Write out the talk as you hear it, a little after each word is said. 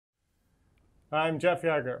I'm Jeff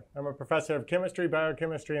Yager. I'm a professor of chemistry,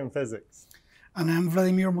 biochemistry, and physics. And I'm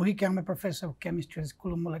Vladimir Mujica. I'm a professor of chemistry at the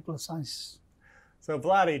School of Molecular Sciences. So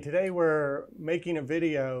Vladi, today we're making a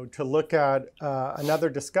video to look at another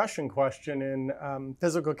discussion question in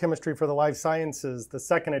Physical Chemistry for the Life Sciences, the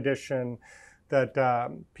second edition that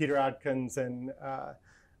Peter Atkins and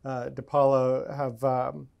Paula have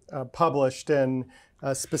published. And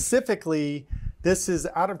specifically, this is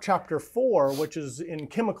out of chapter 4, which is in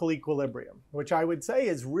chemical equilibrium, which I would say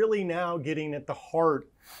is really now getting at the heart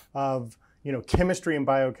of chemistry and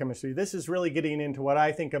biochemistry. This is really getting into what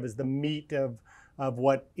I think of as the meat of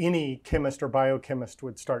what any chemist or biochemist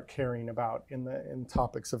would start caring about in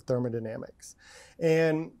topics of thermodynamics.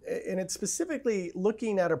 And it's specifically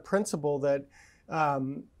looking at a principle that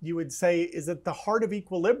you would say is at the heart of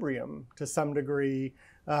equilibrium to some degree,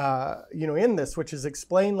 in this, which is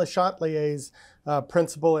Explain Le Chatelier's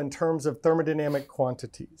principle in terms of thermodynamic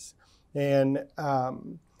quantities. And,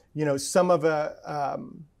 some of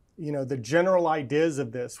the general ideas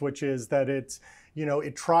of this, which is that it's,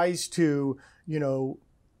 it tries to,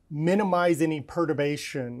 minimize any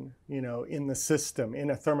perturbation, in the system,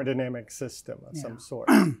 in a thermodynamic system of some sort.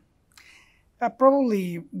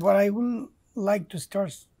 Probably what I would like to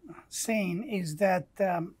start saying is that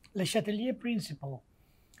Le Chatelier principle,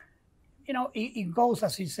 it goes,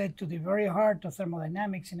 as you said, to the very heart of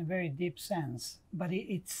thermodynamics in a very deep sense, but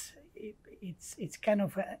it's kind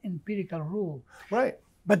of an empirical rule. Right.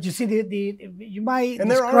 But you see, you might and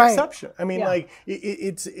there are exceptions. I mean, like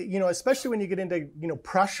it's especially when you get into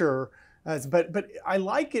pressure. But I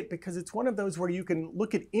like it because it's one of those where you can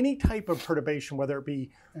look at any type of perturbation, whether it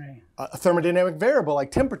be a thermodynamic variable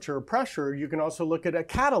like temperature or pressure. You can also look at a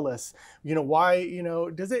catalyst. Why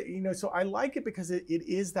does it? So I like it because it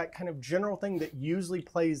is that kind of general thing that usually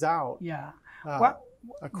plays out.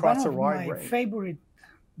 Across a wide range. One of my favorite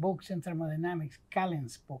books in thermodynamics,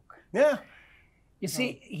 Callan's book. Yeah. You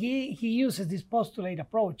see, he uses this postulate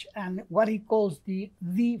approach, and what he calls the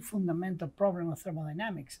fundamental problem of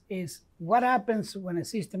thermodynamics is what happens when a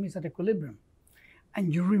system is at equilibrium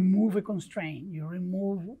and you remove a constraint, you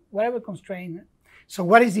remove whatever constraint. So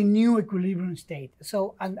what is the new equilibrium state?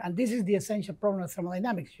 So, and this is the essential problem of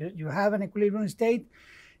thermodynamics. You have an equilibrium state,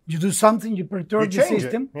 you do something, you perturb the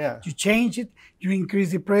system, you change it, you increase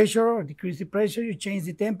the pressure or decrease the pressure, you change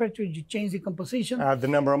the temperature, you change the composition. The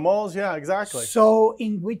number of moles, exactly. So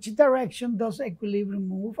in which direction does equilibrium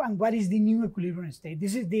move and what is the new equilibrium state?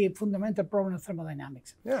 This is the fundamental problem of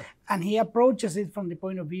thermodynamics. And he approaches it from the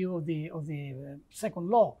point of view of the second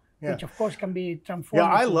law, which of course can be transformed.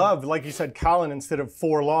 I love, like you said, Callan, instead of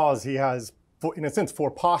 4 laws, he has, in a sense,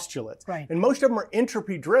 4 postulates. Right. And most of them are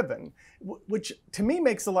entropy driven, which to me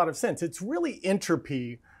makes a lot of sense. It's really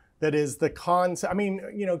entropy that is the concept. I mean,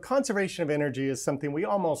 conservation of energy is something we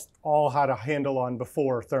almost all had a handle on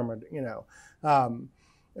before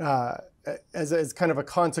as kind of a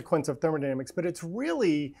consequence of thermodynamics. But it's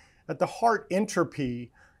really at the heart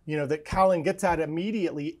entropy, that Callan gets at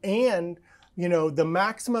immediately, and the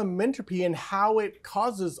maximum entropy and how it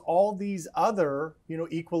causes all these other,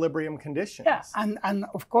 equilibrium conditions. Yeah, and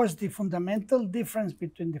of course, the fundamental difference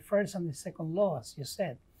between the first and the second law, as you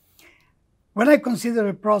said, when I consider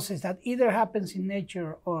a process that either happens in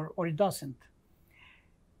nature or it doesn't,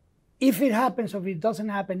 if it happens or if it doesn't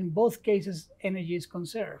happen, in both cases, energy is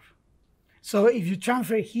conserved. So if you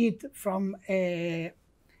transfer heat from a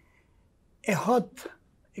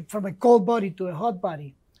cold body to a hot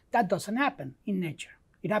body, that doesn't happen in nature.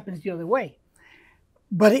 It happens the other way.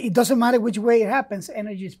 But it doesn't matter which way it happens,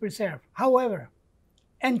 energy is preserved. However,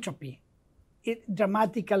 entropy is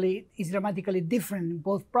dramatically different in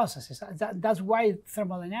both processes. That's why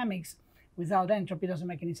thermodynamics without entropy doesn't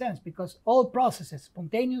make any sense, because all processes,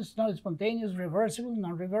 spontaneous, non-spontaneous, reversible,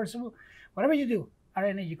 non-reversible, whatever you do, are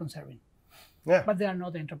energy conserving. But they are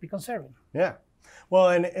not entropy conserving. Well,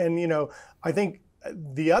 and I think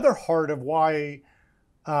the other heart of why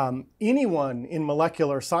anyone in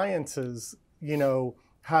molecular sciences,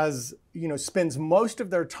 spends most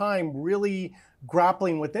of their time really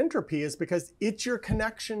grappling with entropy is because it's your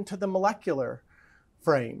connection to the molecular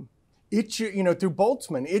frame. It's your, through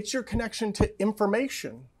Boltzmann, it's your connection to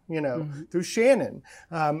information, through Shannon,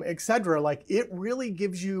 et cetera. Like, it really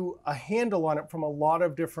gives you a handle on it from a lot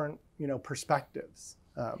of different, perspectives.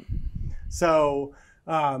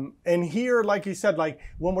 And here, like you said, like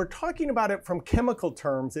when we're talking about it from chemical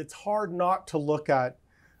terms, it's hard not to look at,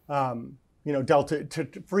 delta to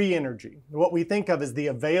free energy. What we think of as the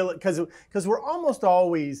because we're almost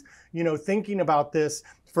always, thinking about this.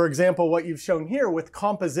 For example, what you've shown here with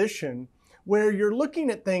composition, where you're looking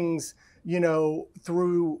at things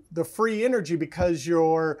through the free energy, because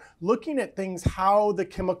you're looking at things, how the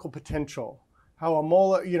chemical potential, how a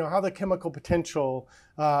molar, how the chemical potential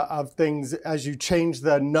of things as you change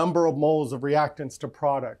the number of moles of reactants to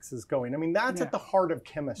products is going. I mean, that's at the heart of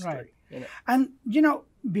chemistry. Right. And,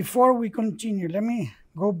 before we continue, let me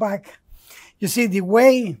go back. You see, the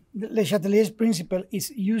way Le Chatelier's principle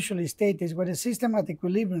is usually stated is where a system at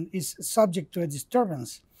equilibrium is subject to a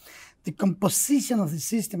disturbance, the composition of the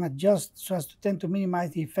system adjusts so as to tend to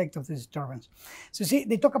minimize the effect of the disturbance. So see,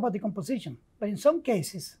 they talk about the composition, but in some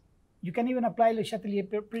cases, you can even apply Le Chatelier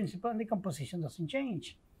principle and the composition doesn't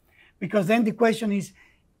change. Because then the question is,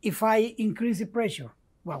 if I increase the pressure,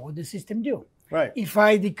 what would the system do? Right. If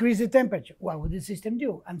I decrease the temperature, what would the system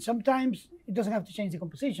do? And sometimes it doesn't have to change the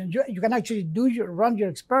composition. You can actually run your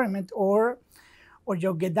experiment or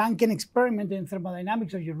your Gedanken experiment in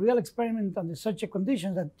thermodynamics, or your real experiment under such a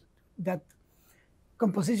condition that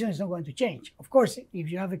composition is not going to change. Of course, if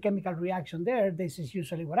you have a chemical reaction there, this is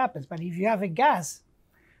usually what happens. But if you have a gas,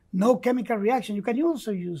 no chemical reaction, you can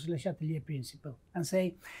also use Le Chatelier principle and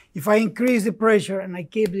say, if I increase the pressure and I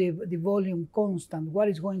keep the volume constant, what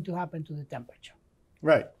is going to happen to the temperature?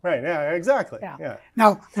 Right, yeah, exactly. Yeah.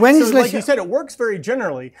 Now, like you said, it works very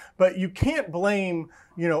generally, but you can't blame,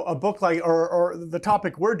 a book like, or the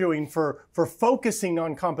topic we're doing for focusing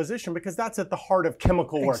on composition, because that's at the heart of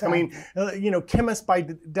chemical work. Exactly. I mean, chemists by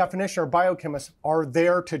definition, or biochemists, are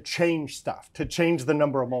there to change stuff, to change the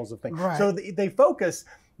number of moles of things. Right. So they focus,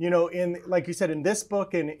 in, like you said, in this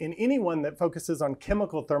book, and in anyone that focuses on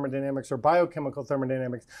chemical thermodynamics or biochemical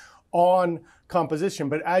thermodynamics, on composition.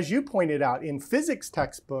 But as you pointed out, in physics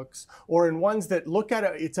textbooks, or in ones that look at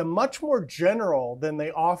it, it's a much more general than they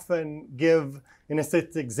often give, in a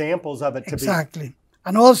sense, examples of it to be. Exactly.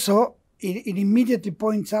 And also, it immediately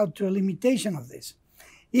points out to a limitation of this.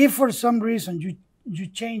 If for some reason you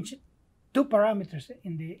change two parameters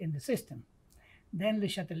in the system, then the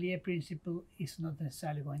Chatelier principle is not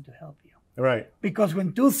necessarily going to help you. Right. Because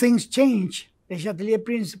when two things change, the Chatelier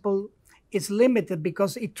principle is limited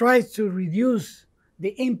because it tries to reduce the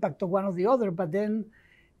impact of one or the other, but then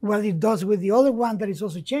what it does with the other one that is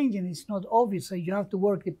also changing is not obvious, so you have to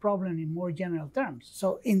work the problem in more general terms.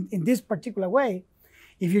 So in this particular way,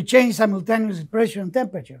 if you change simultaneously pressure and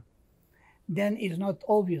temperature, then it's not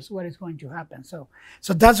obvious what is going to happen. So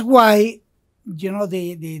that's why,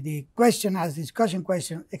 the question as discussion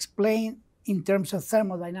question, explain in terms of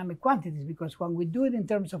thermodynamic quantities, because when we do it in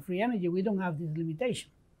terms of free energy, we don't have this limitation.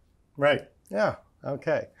 Right. Yeah.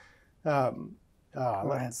 Okay.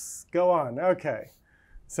 Let's go on. Okay.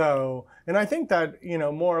 So, and I think that,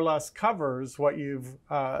 more or less covers what you've,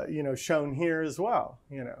 shown here as well,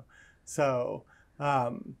 So,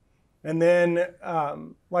 and then,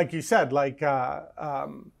 like you said,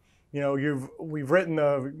 we've written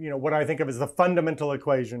what I think of as the fundamental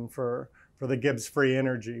equation for the Gibbs free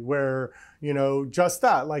energy, where, just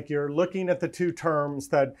that, like you're looking at the two terms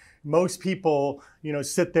that most people,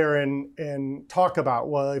 sit there and talk about.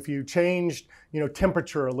 Well, if you changed,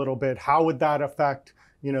 temperature a little bit, how would that affect,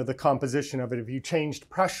 the composition of it? If you changed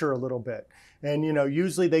pressure a little bit, and,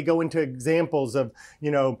 usually they go into examples of,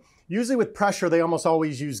 usually with pressure, they almost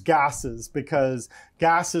always use gases, because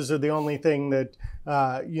gases are the only thing that,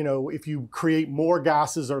 if you create more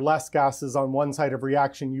gases or less gases on one side of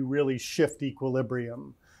reaction, you really shift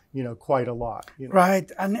equilibrium, quite a lot.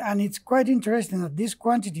 Right, and it's quite interesting that this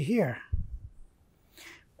quantity here,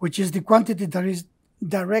 which is the quantity that is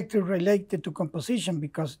directly related to composition,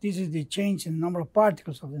 because this is the change in the number of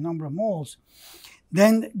particles of the number of moles,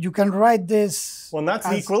 then you can write this. Well, and that's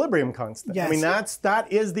the equilibrium constant. Yes. I mean, that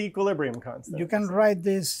is the equilibrium constant. You can write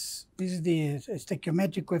this is the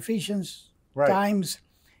stoichiometric coefficients times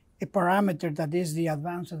a parameter that is the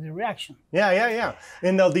advance of the reaction. Yeah.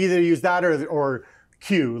 And they'll either use that or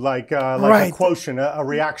Q, like a quotient, a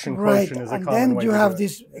reaction quotient is a common way to do it. And then you have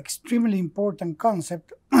this extremely important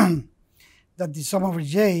concept that the sum over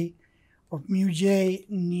J of mu J,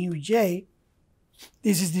 nu J,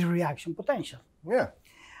 this is the reaction potential. Yeah.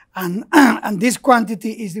 And this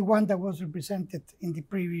quantity is the one that was represented in the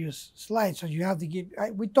previous slide. So you have to give,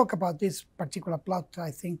 we talk about this particular plot,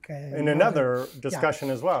 I think. In another discussion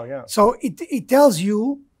as well, yeah. So it tells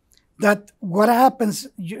you that what happens,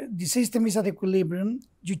 the system is at equilibrium,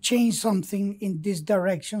 you change something in this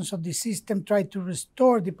direction, so the system tries to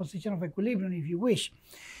restore the position of equilibrium if you wish.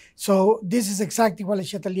 So this is exactly what Le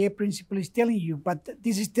Chatelier principle is telling you, but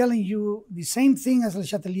this is telling you the same thing as Le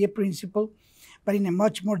Chatelier principle, but in a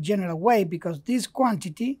much more general way, because this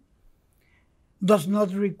quantity does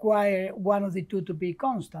not require one of the two to be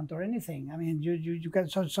constant or anything. I mean, you can,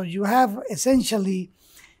 so you have essentially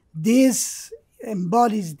this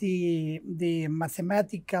embodies the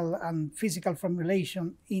mathematical and physical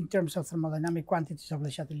formulation in terms of thermodynamic quantities of Le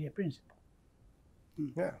Chaltelier principle.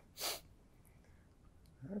 Yeah.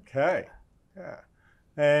 Okay. Yeah.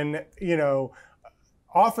 And, you know,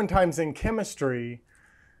 oftentimes in chemistry,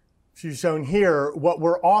 she's shown here, what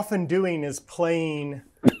we're often doing is playing,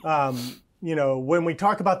 you know, when we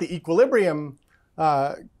talk about the equilibrium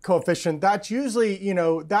coefficient, that's usually, you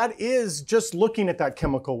know, that is just looking at that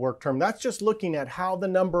chemical work term. That's just looking at how the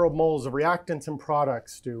number of moles of reactants and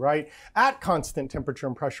products do, right? At constant temperature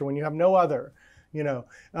and pressure when you have no other, you know.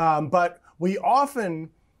 But we often,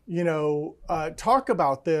 you know, talk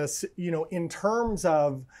about this, you know, in terms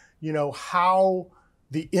of, you know, how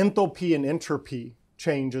the enthalpy and entropy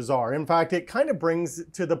changes are. In fact, it kind of brings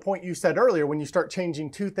to the point you said earlier when you start changing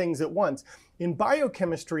two things at once. In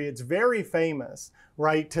biochemistry, it's very famous,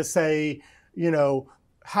 right, to say, you know,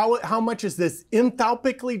 how much is this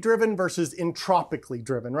enthalpically driven versus entropically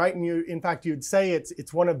driven, right? And you, in fact, you'd say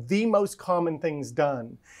it's one of the most common things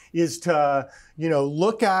done is to, you know,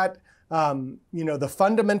 look at you know, the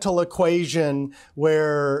fundamental equation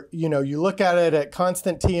where, you know, you look at it at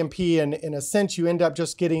constant T and P, and in a sense, you end up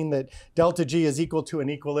just getting that delta G is equal to an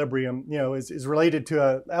equilibrium, you know, is related to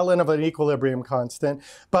a ln of an equilibrium constant.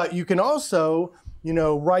 But you can also, you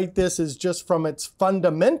know, write this as just from its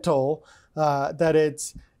fundamental, that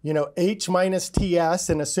it's, you know, H minus Ts,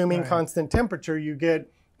 and assuming constant temperature, you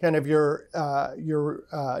get kind of your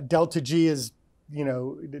delta G is, you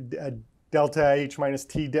know, delta H minus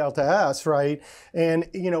T delta S, right? And,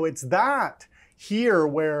 you know, it's that here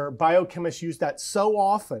where biochemists use that so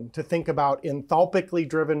often to think about enthalpically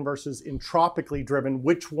driven versus entropically driven,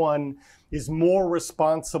 which one is more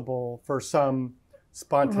responsible for some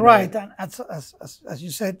spontaneity. Right, and as you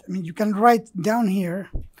said, I mean, you can write down here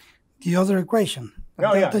the other equation.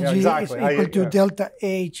 Oh, delta yeah, G exactly. is equal to delta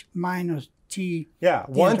H minus T. Yeah,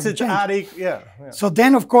 once it's adding, yeah. So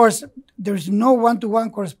then, of course, there's no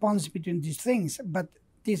one-to-one correspondence between these things, but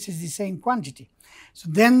this is the same quantity. So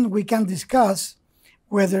then we can discuss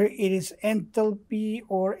whether it is enthalpy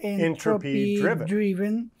or entropy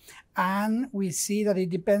driven, and we see that it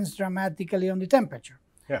depends dramatically on the temperature.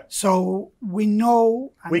 Yeah. So we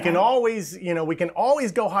know we can always, you know, we can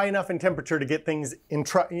always go high enough in temperature to get things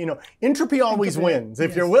you know, entropy always wins.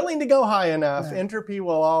 If you're willing to go high enough, entropy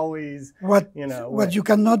will always, you know, what you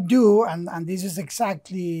cannot do, and this is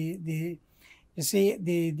exactly the, you see,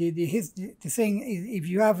 the thing is, if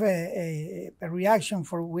you have a reaction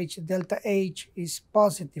for which delta H is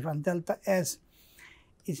positive and delta S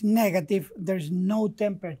is negative, there's no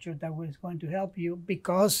temperature that is going to help you,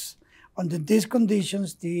 because under these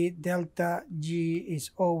conditions, the delta G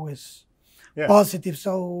is always positive.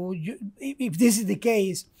 So if this is the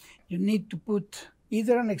case, you need to put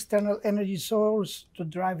either an external energy source to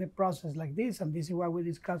drive a process like this, and this is what we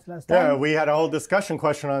discussed last time. Yeah, we had a whole discussion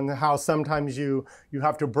question on how sometimes you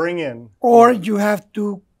have to bring in. Or you have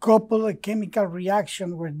to couple a chemical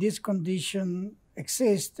reaction where this condition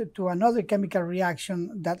exists to another chemical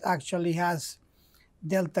reaction that actually has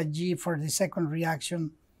delta G for the second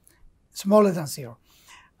reaction smaller than 0.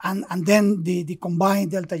 And then the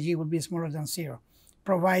combined delta G will be smaller than 0,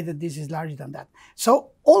 provided this is larger than that. So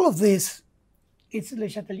all of this, it's Le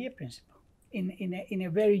Chaltelier principle in a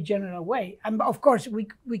very general way. And of course,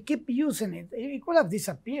 we keep using it. It could have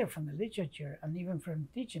disappeared from the literature and even from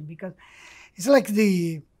teaching, because it's like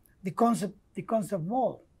the concept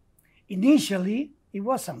mole. Initially, it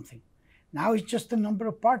was something. Now it's just a number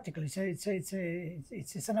of particles. It's an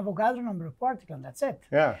Avogadro number of particles, and that's it.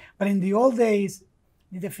 Yeah. But in the old days,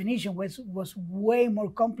 the definition was way more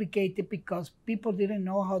complicated, because people didn't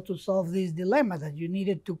know how to solve this dilemma that you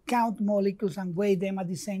needed to count molecules and weigh them at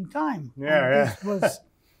the same time. This was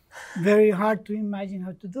very hard to imagine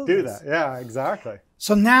how to do this. Yeah, exactly.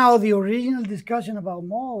 So now the original discussion about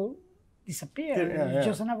mole disappeared. It's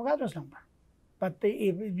just an Avogadro's number. But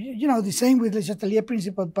you know, the same with Le Chaltelier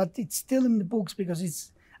principle, but it's still in the books because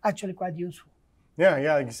it's actually quite useful.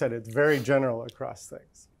 Yeah, like you said, it's very general across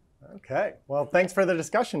things. Okay, well, thanks for the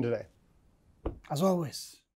discussion today. As always.